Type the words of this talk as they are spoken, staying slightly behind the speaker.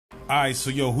right, so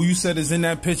yo, who you said is in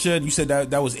that picture? You said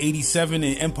that was 87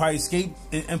 in Empire Skating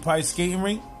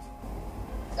Rink?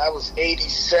 That was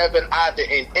 87, either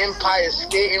in Empire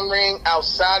Skating Ring,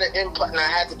 outside of Empire, and I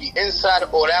had to be inside,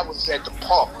 or that was at the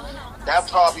park. That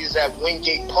probably is at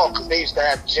Wingate Park, because they used to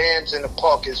have jams in the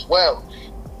park as well.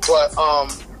 But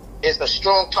it's a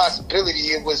strong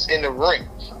possibility it was in the ring.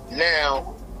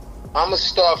 Now, I'm going to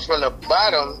start from the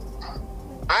bottom.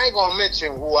 I ain't going to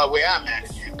mention where I'm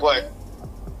at, but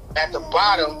at the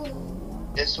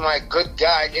bottom, it's my good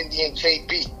guy, Indian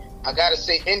KB. I got to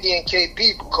say Indian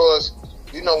KB because,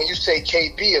 you know, when you say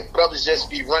KB, brothers just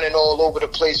be running all over the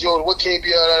place. Yo, what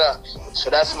KB? So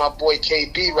that's my boy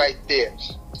KB right there.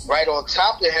 Right on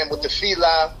top of him with the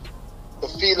Fila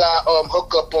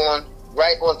hookup on,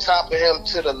 right on top of him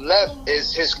to the left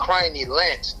is his criney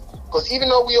Lance. Because even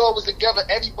though we all was together,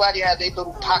 everybody had their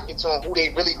little pockets on who they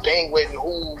really bang with and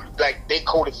who, like, they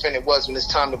co-defendant was when it's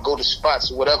time to go to spots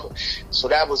or whatever. So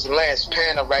that was Lance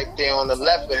Panner right there on the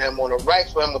left of him. On the right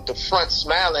for him with the front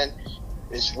smiling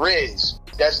is Riz.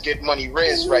 That's Get Money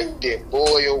Riz right there.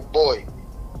 Boy, oh boy.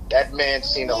 That man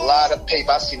seen a lot of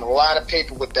paper. I seen a lot of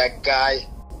paper with that guy.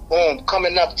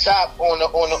 Coming up top on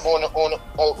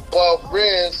above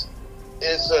Riz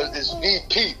is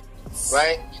VP,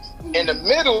 right? In the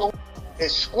middle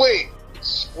is Squig.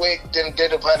 Squig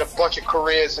did have had a bunch of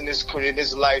careers in his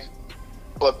life.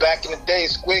 But back in the day,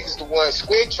 Squig is the one.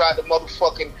 Squig tried to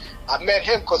motherfucking... I met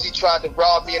him because he tried to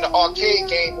rob me in the arcade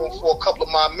game room for a couple of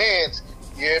my mans.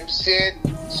 You know what I'm saying?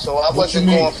 So I wasn't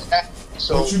going for that.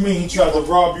 So, what you mean he tried to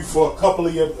rob you for a couple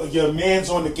of your mans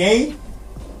on the game?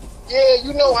 Yeah,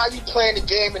 you know how you playing the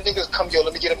game and niggas come, yo,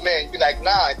 let me get a man. You be like,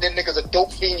 nah, and then niggas are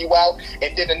dope feeding you out,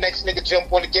 and then the next nigga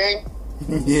jump on the game.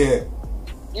 Yeah.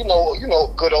 You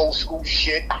know, good old school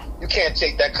shit. You can't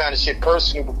take that kind of shit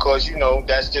personal because, you know,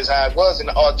 that's just how it was in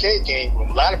the arcade game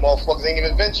room. A lot of motherfuckers ain't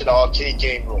even venture the arcade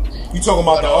game room. You talking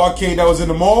about the arcade that was in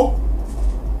the mall?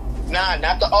 Nah,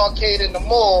 not the arcade in the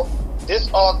mall. This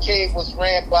arcade was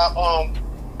ran by my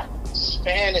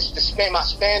Spanish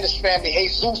family,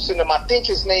 Jesus, and I think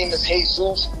his name is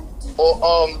Jesus.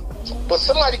 But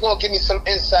somebody gonna give me some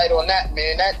insight on that,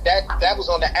 man. That was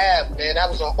on the Ave, man. That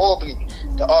was on Albany,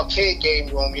 the arcade game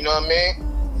room. You know what I mean?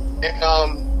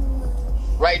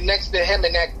 And right next to him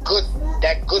in that good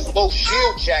low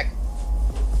shield jacket.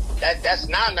 That's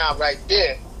Nana right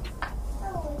there.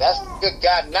 That's the good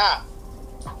guy Nah.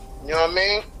 You know what I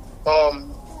mean?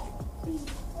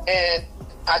 And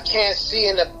I can't see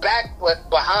in the back, but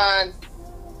behind,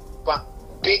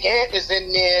 Big Ant is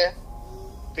in there.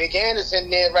 Big Ant is in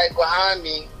there right behind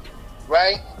me,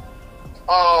 right?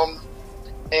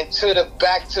 And to the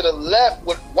back, to the left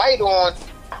with white on,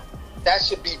 that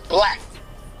should be Black.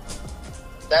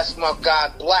 That's my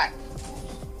guy, Black.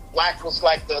 Black was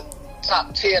like the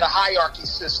top tier of the hierarchy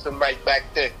system right back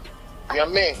there. You know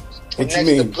what I mean? What you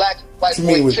mean? Black, what you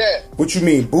mean? What you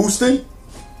mean? Boosting?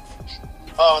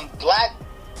 Black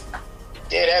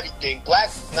did everything. Black.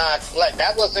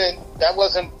 That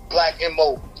wasn't Black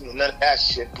MO. None of that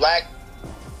shit. Black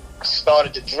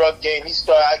started the drug game. He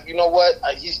started. You know what?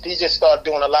 He just started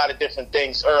doing a lot of different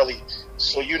things early.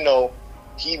 So you know,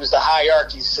 he was the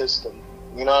hierarchy system.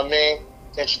 You know what I mean?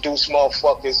 Introduced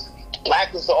motherfuckers.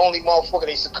 Black was the only motherfucker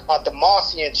they used to come out the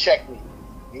Marcy and check me.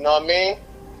 You know what I mean?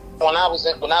 When I was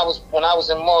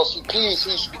in Marcy P's,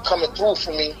 he used to be coming through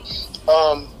for me.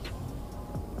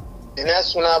 And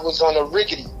that's when I was on a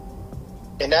riggedy.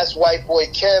 And that's white boy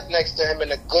Kev next to him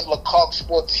in a good Lecoq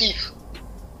Sportif.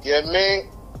 You know what I mean?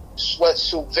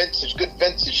 Sweatsuit, vintage, good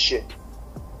vintage shit.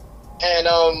 And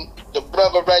the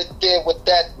brother right there with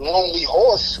that lonely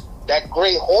horse, that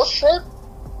gray horse shirt,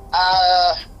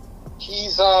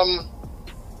 he's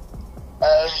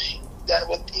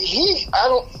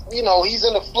he's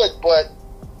in the flick, but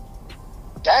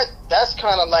that's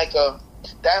kind of like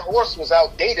that horse was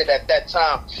outdated at that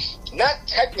time. Not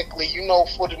technically, you know,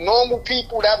 for the normal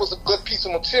people, that was a good piece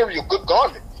of material, good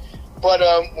garment. But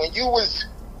when you was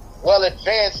well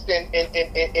advanced in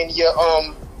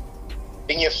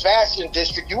your fashion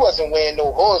district, you wasn't wearing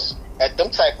no horse at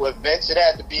them type of events. It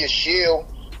had to be a shield,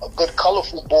 a good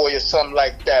colorful boy or something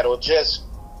like that, or just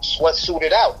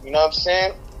sweatsuited out. You know what I'm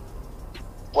saying?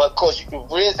 But of course,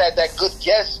 Riz had that good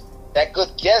guess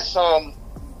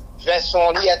vest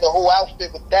on. He had the whole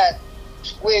outfit with that.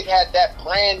 Squig had that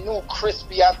brand new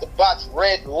crispy out the box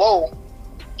red low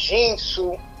jean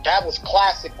suit. That was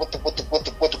classic with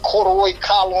the corduroy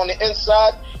collar on the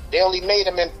inside. They only made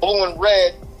them in blue and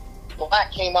red.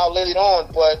 Black came out later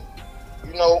on, but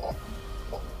you know,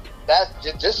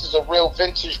 this is a real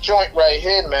vintage joint right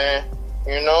here, man.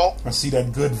 You know. I see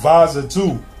that good visor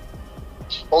too.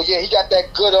 Oh yeah, he got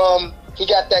that good He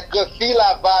got that good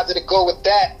Fila visor to go with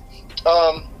that.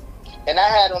 And I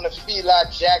had on the Fila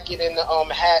jacket and the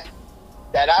hat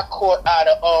that I caught out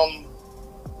of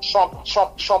Trump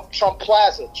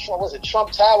Plaza. Was it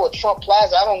Trump Tower or Trump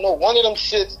Plaza? I don't know. One of them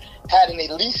shits had an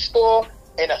Elite store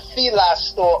and a Fila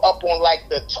store up on like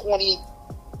the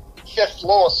 25th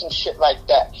floor or some shit like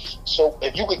that. So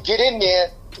if you could get in there,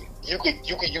 you could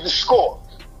score.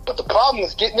 But the problem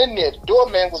was getting in there. The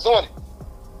doorman was on it.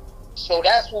 So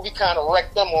that's what we kind of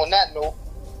wrecked them on that note.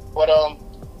 But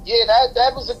yeah,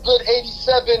 that was a good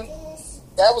 87.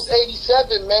 That was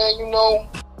 87, man. You know.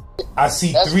 I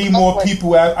see three more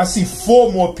people. I see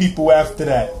four more people after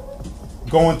that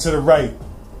going to the right.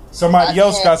 Somebody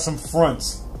else got some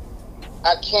fronts.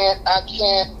 I can't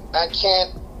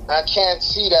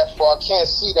see that far. I can't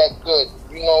see that good.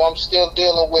 You know, I'm still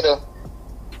dealing with a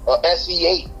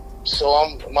SE8,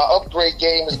 so my upgrade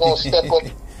game is gonna step up.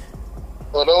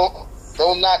 So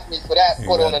don't knock me for that.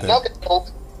 But on another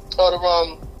note,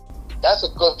 that's a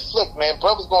good flick, man.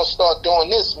 Brother's gonna start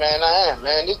doing this, man. I am,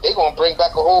 man. They gonna bring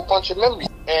back a whole bunch of memories.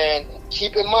 And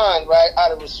keep in mind, right,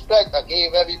 out of respect, I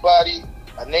named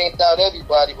out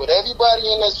everybody, but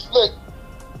everybody in this flick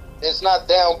is not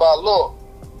down by law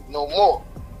no more.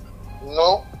 You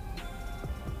know?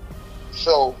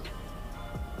 So,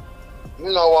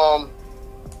 you know,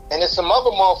 and there's some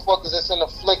other motherfuckers that's in the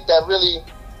flick that really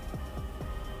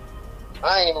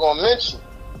I ain't even gonna mention.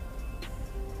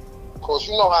 Cause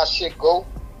you know how shit go.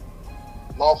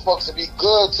 Motherfuckers will be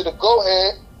good to the go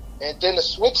ahead, and then the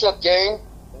switch up game,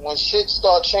 when shit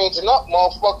start changing up,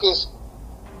 niggas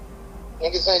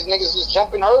is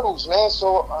jumping hurdles, man.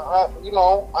 So you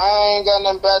know, I ain't got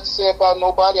nothing bad to say about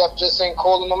nobody. I just ain't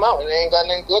calling them out, and they ain't got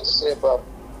nothing good to say about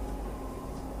them.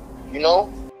 You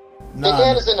know, Big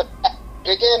Ann is in the back.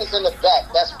 Big Ann is in the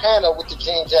back. That's Panda with the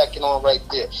jean jacket on right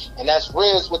there, and that's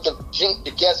Riz with the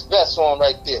guest vest on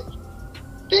right there.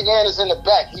 Big Ann is in the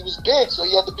back. He was big, so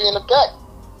he had to be in the back.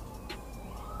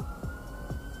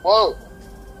 Whoa.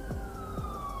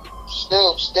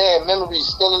 Still staying, memories,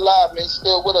 still alive, man. He's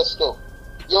still with us, though.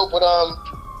 Yo, but,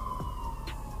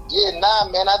 yeah, nah,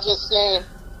 man. I just seen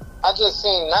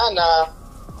Nana.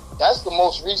 That's the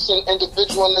most recent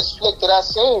individual in this flick that I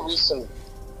seen recently.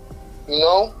 You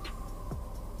know?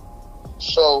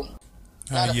 So.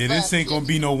 Yeah, this ain't gonna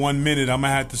be no 1 minute. I'm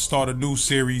gonna have to start a new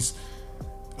series.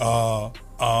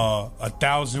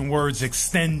 1,000 words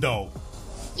extendo.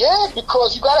 Yeah,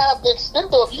 because you gotta have the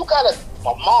extendo. If you got a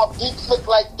mob deep flick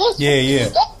like this, yeah,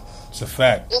 it's a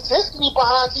fact. It's history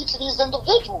behind each of these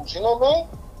individuals. You know what I mean?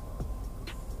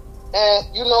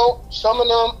 And you know, some of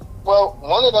them. Well,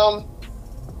 one of them.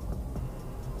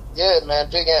 Yeah, man,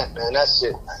 Big Ant, man, that's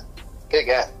it, man. Big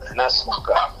Ant, man, that's my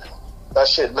God, man. That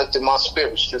shit lifted my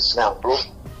spirits just now, bro.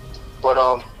 But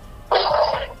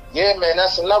yeah, man,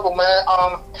 that's another, man.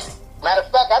 Matter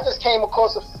of fact, I just came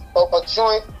across a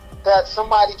joint that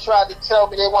somebody tried to tell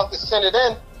me they want to send it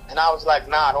in, and I was like,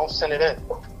 nah, don't send it in. You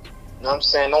know what I'm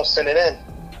saying? Don't send it in,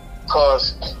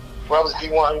 cause brothers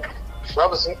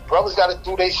got to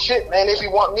do their shit, man. They be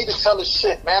wanting me to tell the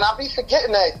shit, man. I be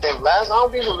forgetting everything, Laz. I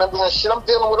don't be remembering shit. I'm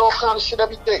dealing with all kind of shit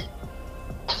every day.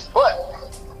 But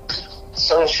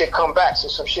certain shit come back, so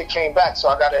some shit came back, so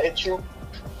I gotta hit you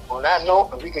on that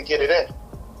note, and we can get it in.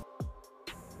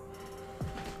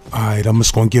 Alright, I'm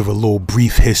just gonna give a little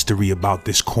brief history about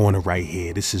this corner right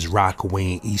here. This is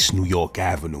Rockaway and East New York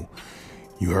Avenue.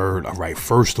 You heard? Alright,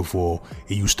 first of all,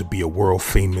 it used to be a world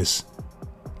famous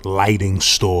lighting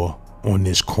store on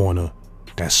this corner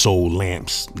that sold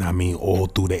lamps. I mean, all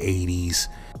through the 80s,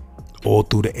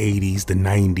 the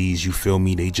 90s, you feel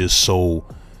me? They just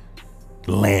sold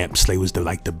lamps. They was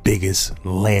the biggest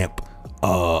lamp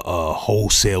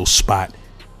wholesale spot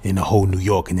in the whole New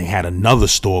York, and they had another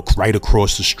store right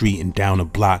across the street and down the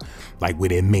block, like where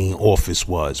their main office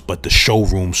was. But the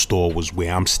showroom store was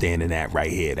where I'm standing at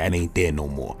right here. That ain't there no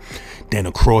more. Then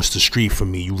across the street from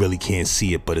me, you really can't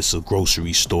see it, but it's a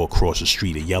grocery store across the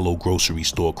street, a yellow grocery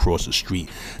store across the street.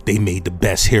 They made the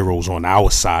best heroes on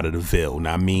our side of the Ville.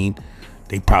 Now, I mean,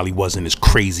 they probably wasn't as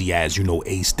crazy as, you know,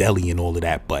 Ace Deli and all of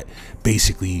that, but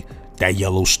basically that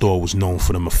yellow store was known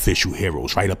for them official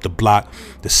heroes. Right up the block,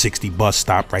 the 60 bus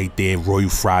stop right there, Royal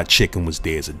Fried Chicken was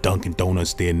there. There's a Dunkin'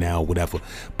 Donuts there now, whatever.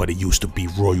 But it used to be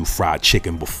Royal Fried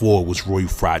Chicken. Before it was Royal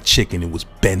Fried Chicken, it was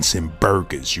Benson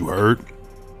Burgers, you heard?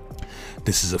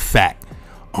 This is a fact.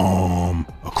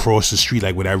 Across the street,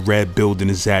 like where that red building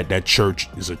is at, that church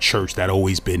is a church that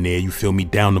always been there, you feel me?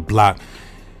 Down the block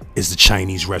is the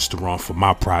Chinese restaurant for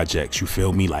my projects, you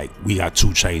feel me? Like, we got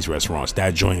 2 Chinese restaurants,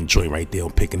 that joint right there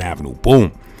on Pickens Avenue,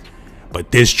 boom.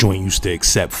 But this joint used to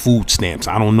accept food stamps.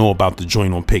 I don't know about the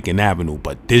joint on Pickens Avenue,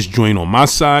 but this joint on my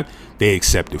side, they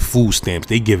accepted food stamps.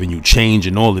 They giving you change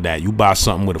and all of that. You buy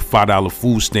something with a $5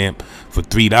 food stamp for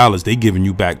 $3, they giving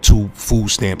you back 2 food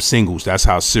stamp singles. That's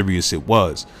how serious it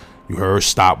was. You heard?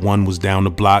 Stop One was down the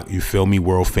block. You feel me?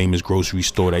 World famous grocery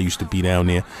store that used to be down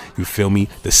there. You feel me?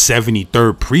 The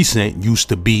 73rd precinct used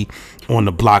to be on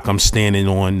the block I'm standing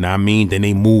on. Know what I mean? Then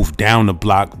they moved down the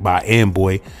block by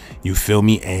Amboy. You feel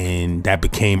me? And that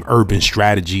became Urban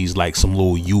Strategies, like some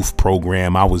little youth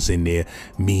program. I was in there,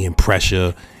 me and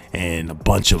Pressure, and a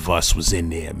bunch of us was in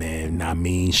there, man. Know what I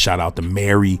mean? Shout out to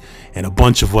Mary and a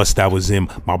bunch of us that was in.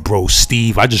 My bro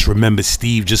Steve, I just remember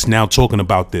Steve just now talking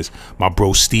about this. My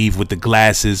bro Steve with the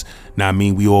glasses. Know what I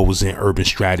mean? We all was in Urban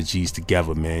Strategies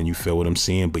together, man. You feel what I'm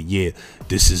saying? But yeah,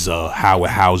 this is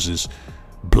Howard House's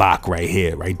block right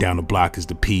here. Right down the block is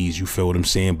the P's. You feel what I'm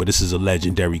saying? But this is a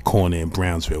legendary corner in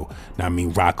Brownsville. Know what I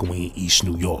mean? Rockaway in East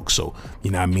New York. So,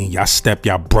 you know what I mean? Y'all step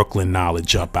y'all Brooklyn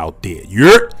knowledge up out there.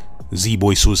 Yeah.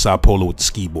 Z-Boy Suicide Polo with the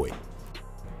Ski Boy.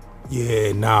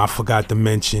 Yeah, nah, I forgot to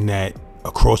mention that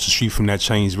across the street from that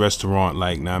Chinese restaurant,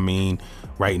 like, know what I mean,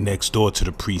 right next door to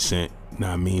the precinct, know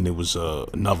what I mean, it was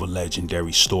another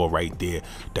legendary store right there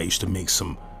that used to make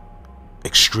some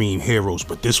extreme heroes,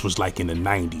 but this was like in the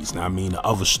 90s. Know what I mean, the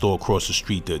other store across the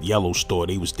street, the yellow store,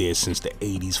 they was there since the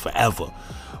 80s forever.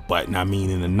 But know what I mean,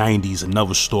 in the 90s,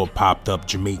 another store popped up,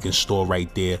 Jamaican store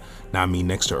right there. Know what I mean,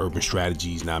 next to Urban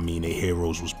Strategies. Know what I mean, their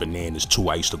heroes was bananas too.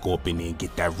 I used to go up in there and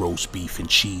get that roast beef and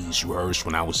cheese. You heard,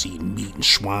 when I was eating meat and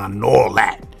swan and all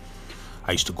that.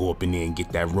 I used to go up in there and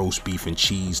get that roast beef and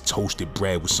cheese, toasted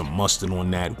bread with some mustard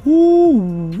on that.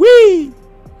 Woo-wee!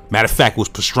 Matter of fact, it was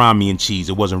pastrami and cheese.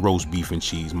 It wasn't roast beef and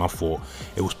cheese. My fault.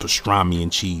 It was pastrami and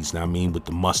cheese, know what I mean, with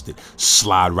the mustard.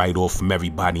 Slide right off from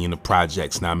everybody in the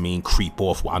projects, know what I mean, creep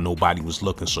off while nobody was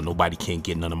looking, so nobody can't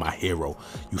get none of my hero.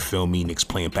 You feel me? Niggas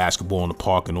playing basketball in the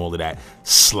park and all of that.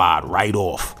 Slide right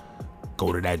off.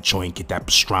 Go to that joint, get that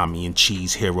pastrami and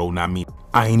cheese hero, know what I mean.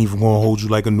 I ain't even gonna hold you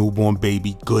like a newborn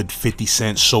baby. Good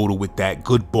 50-cent soda with that.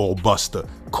 Good ball buster.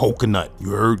 Coconut.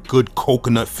 You heard? Good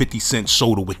coconut 50-cent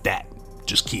soda with that.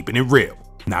 Just keeping it real.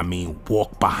 Know what I mean,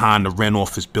 walk behind the rent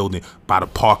office building by the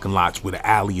parking lots where the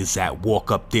alley is at.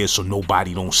 Walk up there so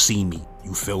nobody don't see me.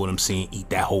 You feel what I'm saying? Eat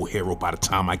that whole hero by the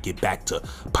time I get back to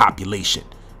population.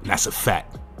 And that's a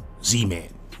fact. Z-Man.